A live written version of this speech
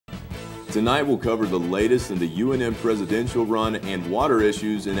Tonight we'll cover the latest in the UNM presidential run and water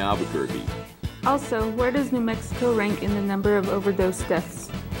issues in Albuquerque. Also, where does New Mexico rank in the number of overdose deaths?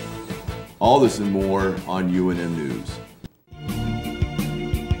 All this and more on UNM News.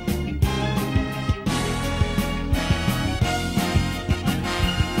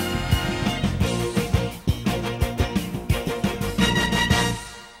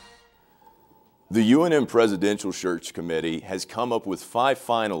 The UNM Presidential Search Committee has come up with 5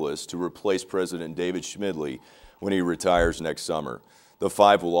 finalists to replace President David Schmidle when he retires next summer. The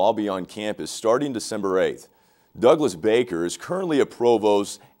 5 will all be on campus starting December 8th. Douglas Baker is currently a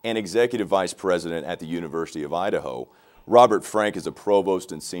provost and executive vice president at the University of Idaho. Robert Frank is a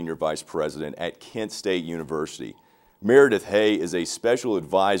provost and senior vice president at Kent State University. Meredith Hay is a special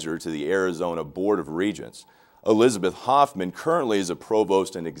advisor to the Arizona Board of Regents. Elizabeth Hoffman currently is a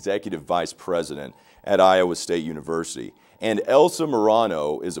provost and executive vice president at Iowa State University. And Elsa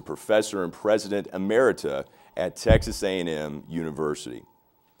Morano is a professor and president emerita at Texas A&M University.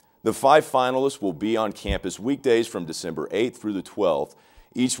 The 5 finalists will be on campus weekdays from December 8th through the 12th.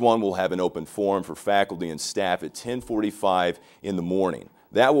 Each one will have an open forum for faculty and staff at 10:45 in the morning.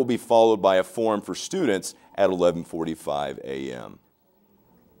 That will be followed by a forum for students at 11:45 a.m.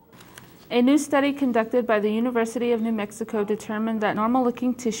 A new study conducted by the University of New Mexico determined that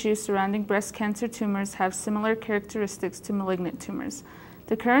normal-looking tissue surrounding breast cancer tumors have similar characteristics to malignant tumors.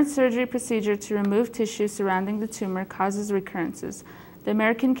 The current surgery procedure to remove tissue surrounding the tumor causes recurrences. The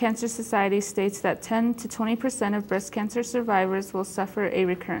American Cancer Society states that 10 to 20% of breast cancer survivors will suffer a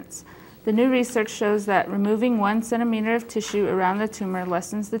recurrence. The new research shows that removing 1 centimeter of tissue around the tumor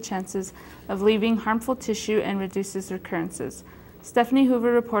lessens the chances of leaving harmful tissue and reduces recurrences. Stephanie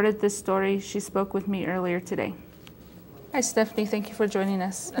Hoover reported this story. She spoke with me earlier today. Hi, Stephanie. Thank you for joining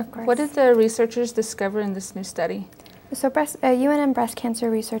us. Of course. What did the researchers discover in this new study? So UNM breast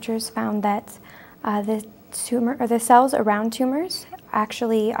cancer researchers found that the cells around tumors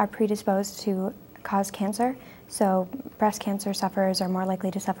actually are predisposed to cause cancer. So breast cancer sufferers are more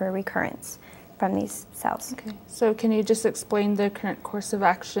likely to suffer a recurrence from these cells. Okay. So can you just explain the current course of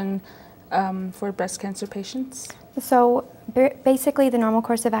action for breast cancer patients? So basically the normal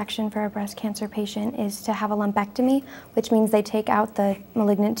course of action for a breast cancer patient is to have a lumpectomy, which means they take out the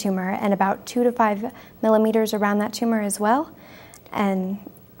malignant tumor and about 2 to 5 millimeters around that tumor as well. And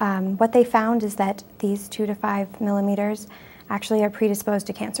what they found is that these 2 to 5 millimeters actually are predisposed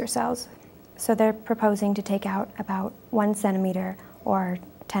to cancer cells. So they're proposing to take out about 1 centimeter or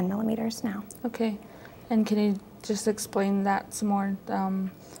 10 millimeters now. Okay. And can you just explain that some more?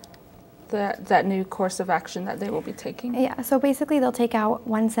 That new course of action that they will be taking? Yeah, so basically they'll take out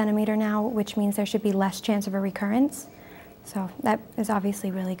 1 centimeter now, which means there should be less chance of a recurrence. So that is obviously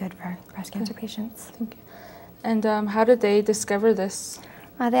really good for breast cancer patients. Thank you. And how did they discover this?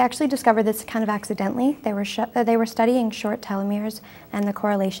 They actually discovered this kind of accidentally. They were studying short telomeres and the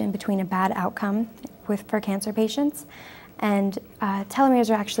correlation between a bad outcome for cancer patients. And telomeres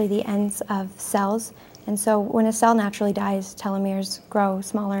are actually the ends of cells. And so when a cell naturally dies, telomeres grow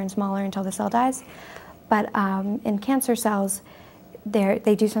smaller and smaller until the cell dies. But in cancer cells, they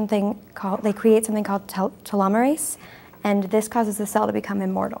create something called telomerase, and this causes the cell to become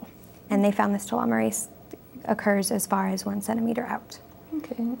immortal. And they found this telomerase occurs as far as 1 centimeter out.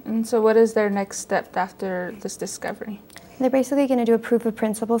 Okay, and so what is their next step after this discovery? They're basically going to do a proof of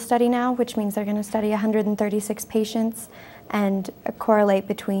principle study now, which means they're going to study 136 patients and correlate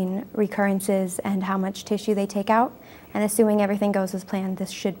between recurrences and how much tissue they take out. And assuming everything goes as planned, this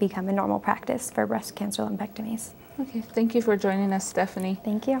should become a normal practice for breast cancer lumpectomies. Okay, thank you for joining us, Stephanie.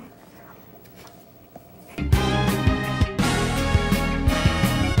 Thank you.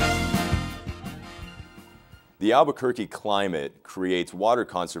 The Albuquerque climate creates water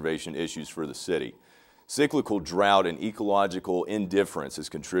conservation issues for the city. Cyclical drought and ecological indifference has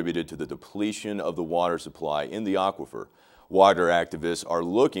contributed to the depletion of the water supply in the aquifer. Water activists are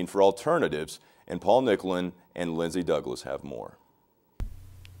looking for alternatives, and Paul Nikulin and Lindsay Douglas have more.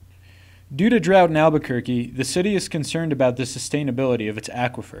 Due to drought in Albuquerque, the city is concerned about the sustainability of its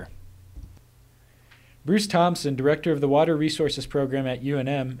aquifer. Bruce Thompson, director of the Water Resources Program at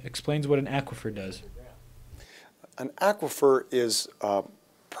UNM, explains what an aquifer does. An aquifer is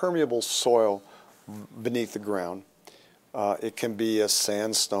permeable soil beneath the ground. It can be a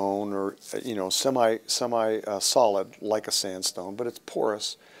sandstone or semi-solid like a sandstone, but it's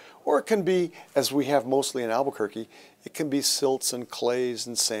porous. Or it can be, as we have mostly in Albuquerque, it can be silts and clays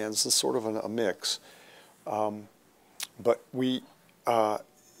and sands. It's sort of a mix. But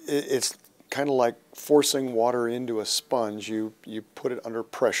it's kind of like forcing water into a sponge. You put it under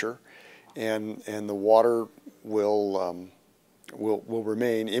pressure, and the water will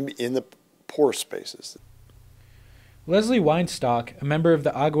remain in the pore spaces. Leslie Weinstock, a member of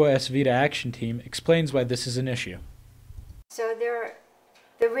the Agua Es Vida action team, explains why this is an issue. So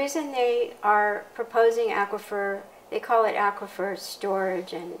the reason they are proposing aquifer, they call it aquifer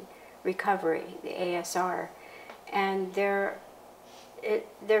storage and recovery, the ASR, and they're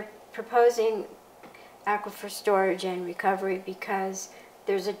proposing aquifer storage and recovery because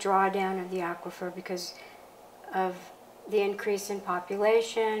there's a drawdown of the aquifer because of the increase in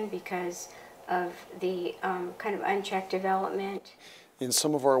population, because of the kind of unchecked development. In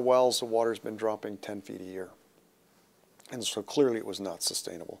some of our wells, the water's been dropping 10 feet a year. And so clearly it was not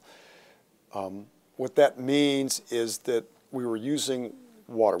sustainable. What that means is that we were using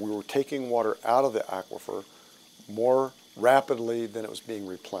water, we were taking water out of the aquifer more rapidly than it was being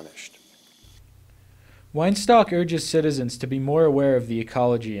replenished. Weinstock urges citizens to be more aware of the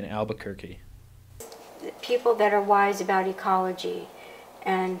ecology in Albuquerque. People that are wise about ecology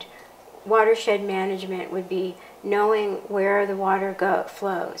and watershed management would be knowing where the water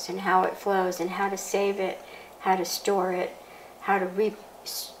flows and how it flows and how to save it, how to store it, how to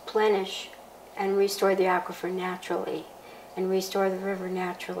replenish and restore the aquifer naturally and restore the river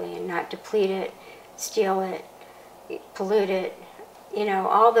naturally and not deplete it, steal it, pollute it. You know,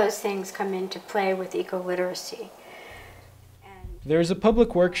 all those things come into play with eco-literacy. There is a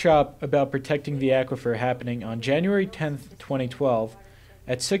public workshop about protecting the aquifer happening on January 10th, 2012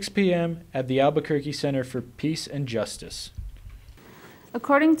 at 6 p.m. at the Albuquerque Center for Peace and Justice.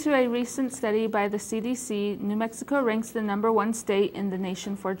 According to a recent study by the CDC, New Mexico ranks the #1 state in the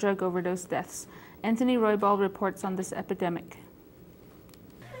nation for drug overdose deaths. Anthony Roibal reports on this epidemic.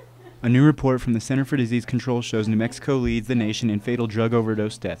 A new report from the Center for Disease Control shows New Mexico leads the nation in fatal drug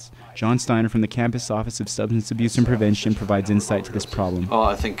overdose deaths. John Steiner from the Campus Office of Substance Abuse and Prevention provides insight to this problem. Well,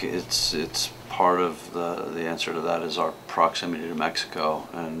 I think it's part of the answer to that is our proximity to Mexico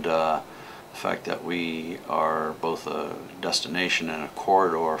and the fact that we are both a destination and a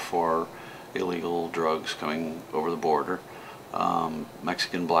corridor for illegal drugs coming over the border.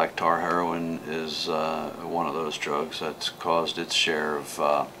 Mexican black tar heroin is one of those drugs that's caused its share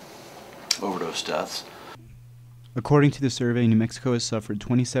of overdose deaths. According to the survey, New Mexico has suffered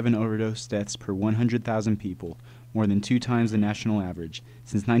 27 overdose deaths per 100,000 people, more than 2 times the national average.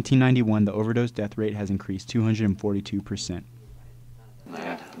 Since 1991, the overdose death rate has increased 242%.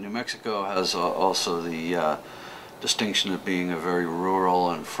 New Mexico has also the distinction of being a very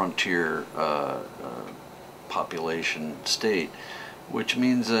rural and frontier population state, which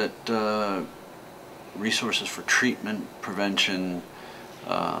means that resources for treatment, prevention,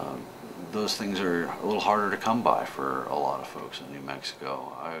 those things are a little harder to come by for a lot of folks in New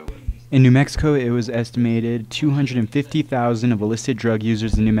Mexico. In New Mexico, it was estimated 250,000 of illicit drug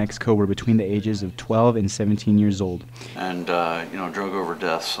users in New Mexico were between the ages of 12 and 17 years old. And, you know, drug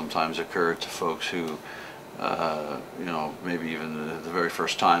overdose sometimes occur to folks who, you know, maybe even the very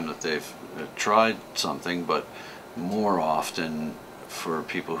first time that they've tried something, but more often for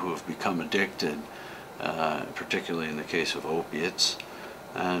people who have become addicted, particularly in the case of opiates.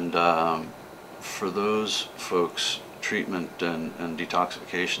 And for those folks, treatment and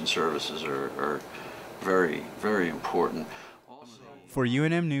detoxification services are very, very important. For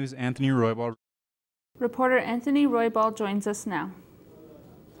UNM News, Anthony Roibal. Reporter Anthony Roibal joins us now.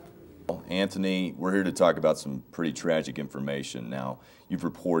 Anthony, we're here to talk about some pretty tragic information. Now, you've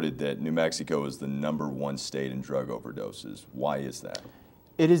reported that New Mexico is the #1 state in drug overdoses. Why is that?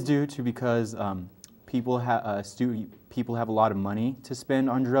 It is due to because people have a lot of money to spend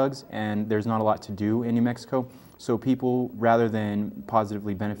on drugs, and there's not a lot to do in New Mexico. So people, rather than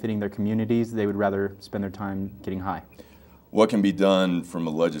positively benefiting their communities, they would rather spend their time getting high. What can be done from a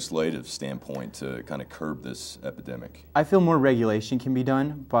legislative standpoint to kind of curb this epidemic? I feel more regulation can be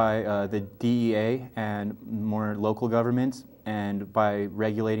done by the DEA and more local governments, and by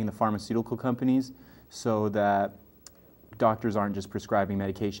regulating the pharmaceutical companies so that doctors aren't just prescribing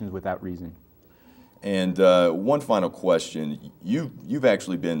medications without reason. And one final question, you've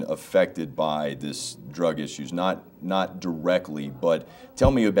actually been affected by this drug issues, not directly, but tell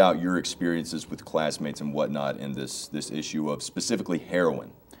me about your experiences with classmates and whatnot in this issue of specifically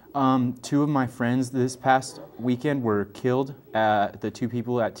heroin. 2 of my friends this past weekend were killed. The 2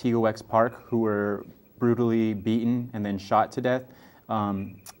 people at Tigo-X Park who were brutally beaten and then shot to death.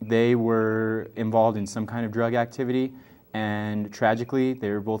 They were involved in some kind of drug activity, and tragically they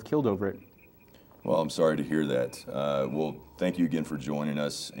were both killed over it. Well, I'm sorry to hear that. Well, thank you again for joining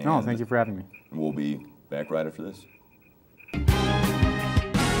us. And no, thank you for having me. We'll be back right after this.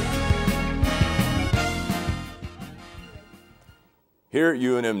 Here at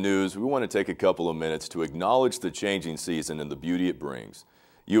UNM News, we want to take a couple of minutes to acknowledge the changing season and the beauty it brings.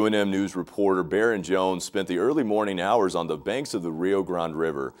 UNM News reporter Barron Jones spent the early morning hours on the banks of the Rio Grande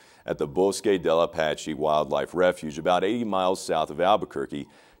River at the Bosque del Apache Wildlife Refuge about 80 miles south of Albuquerque,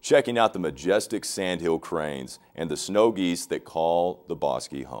 checking out the majestic sandhill cranes and the snow geese that call the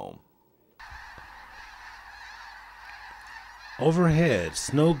Bosque home. Overhead,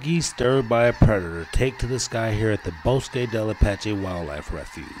 snow geese stirred by a predator take to the sky here at the Bosque del Apache Wildlife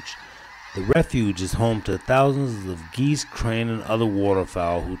Refuge. The refuge is home to thousands of geese, crane, and other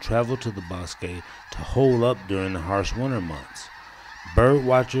waterfowl who travel to the Bosque to hole up during the harsh winter months. Bird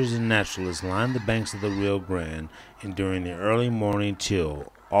watchers and naturalists line the banks of the Rio Grande and during the early morning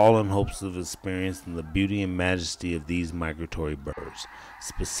chill, all in hopes of experiencing the beauty and majesty of these migratory birds,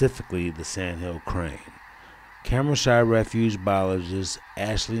 specifically the sandhill crane. Camera-shy refuge biologist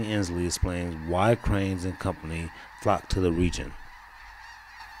Ashley Inslee explains why cranes and company flock to the region.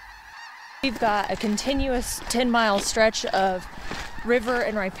 We've got a continuous 10-mile stretch of river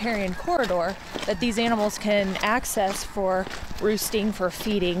and riparian corridor that these animals can access for roosting, for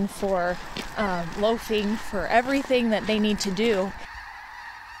feeding, for loafing, for everything that they need to do.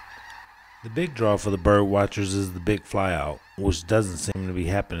 The big draw for the bird watchers is the big flyout, which doesn't seem to be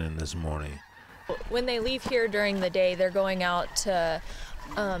happening this morning. When they leave here during the day, they're going out to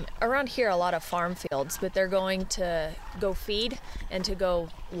around here a lot of farm fields, but they're going to go feed and to go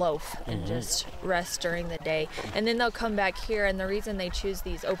loaf and just rest during the day. And then they'll come back here, and the reason they choose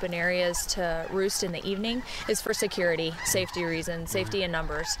these open areas to roost in the evening is for security, safety reasons, safety in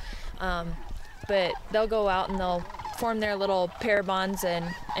numbers. But they'll go out and they'll form their little pair bonds,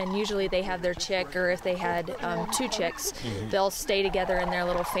 and usually they have their chick, or if they had two chicks, they'll stay together in their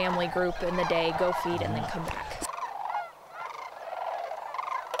little family group in the day, go feed, and then come back.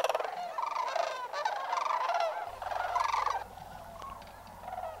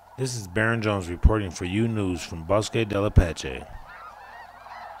 This is Barron Jones reporting for U News from Bosque del Apache.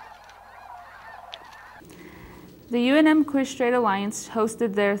 The UNM Queer-Straight Alliance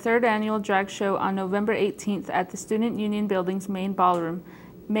hosted their third annual drag show on November 18th at the Student Union Building's main ballroom.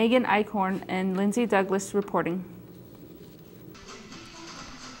 Megan Eichhorn and Lindsay Douglas reporting.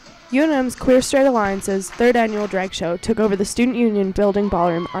 UNM's Queer-Straight Alliance's third annual drag show took over the Student Union Building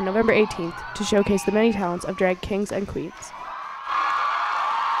ballroom on November 18th to showcase the many talents of drag kings and queens.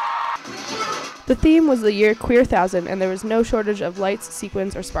 The theme was the year Queer Thousand, and there was no shortage of lights,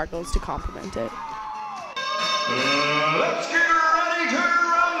 sequins, or sparkles to complement it. Let's get ready to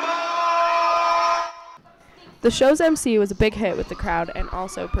rumble! The show's MC was a big hit with the crowd and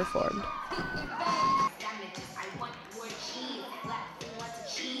also performed.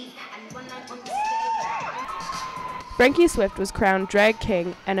 Frankie Swift was crowned drag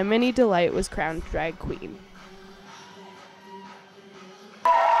king, and Amini Delight was crowned drag queen.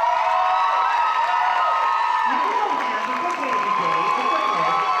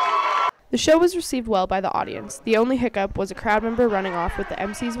 The show was received well by the audience. The only hiccup was a crowd member running off with the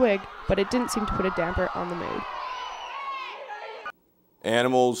MC's wig, but it didn't seem to put a damper on the mood.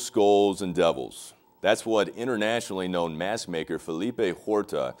 Animals, skulls, and devils. That's what internationally known mask maker Felipe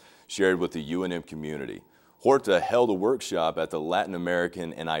Horta shared with the UNM community. Horta held a workshop at the Latin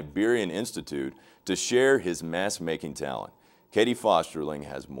American and Iberian Institute to share his mask making talent. Katie Fosterling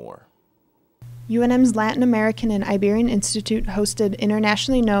has more. UNM's Latin American and Iberian Institute hosted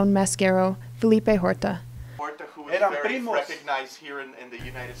internationally known masquero Felipe Horta. Horta, who is very recognized here in the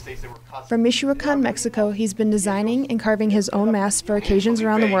United States. From Michoacan, Mexico, he's been designing and carving his own masks for occasions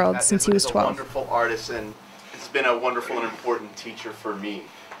around the world since he was 12. He's a wonderful artist, and it's been a wonderful and important teacher for me.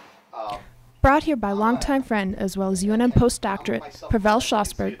 Brought here by longtime friend as well as UNM postdoctorate Pavel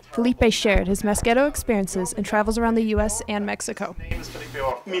Schlossberg, Felipe shared his masquero experiences and travels around the U.S. and Mexico.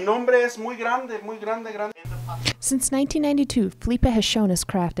 Since 1992, Felipe has shown his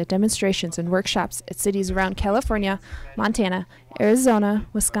craft at demonstrations and workshops at cities around California, Montana, Arizona,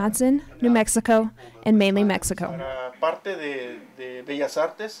 Wisconsin, New Mexico, and mainly Mexico.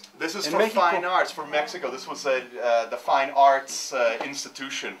 This is for fine arts for Mexico. This was the fine arts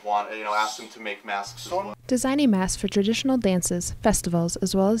institution asked him to make masks as well. Designing masks for traditional dances, festivals,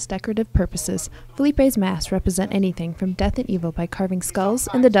 as well as decorative purposes, Felipe's masks represent anything from death and evil by carving skulls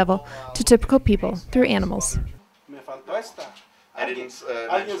and the devil to typical people through animals. I didn't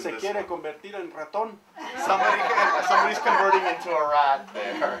mention this. Somebody's converting into a rat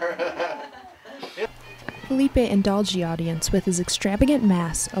there. Felipe indulged the audience with his extravagant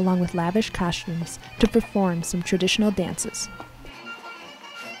masks along with lavish costumes to perform some traditional dances.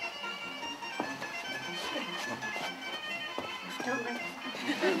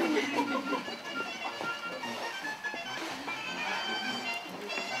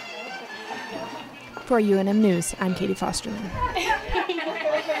 For UNM News, I'm Katie Fosterling.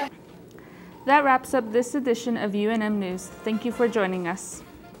 That wraps up this edition of UNM News. Thank you for joining us.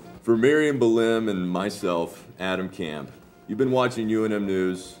 For Miriam, Belin, and myself, Adam Camp, you've been watching UNM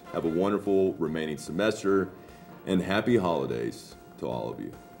News. Have a wonderful remaining semester, and happy holidays to all of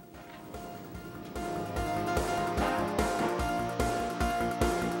you.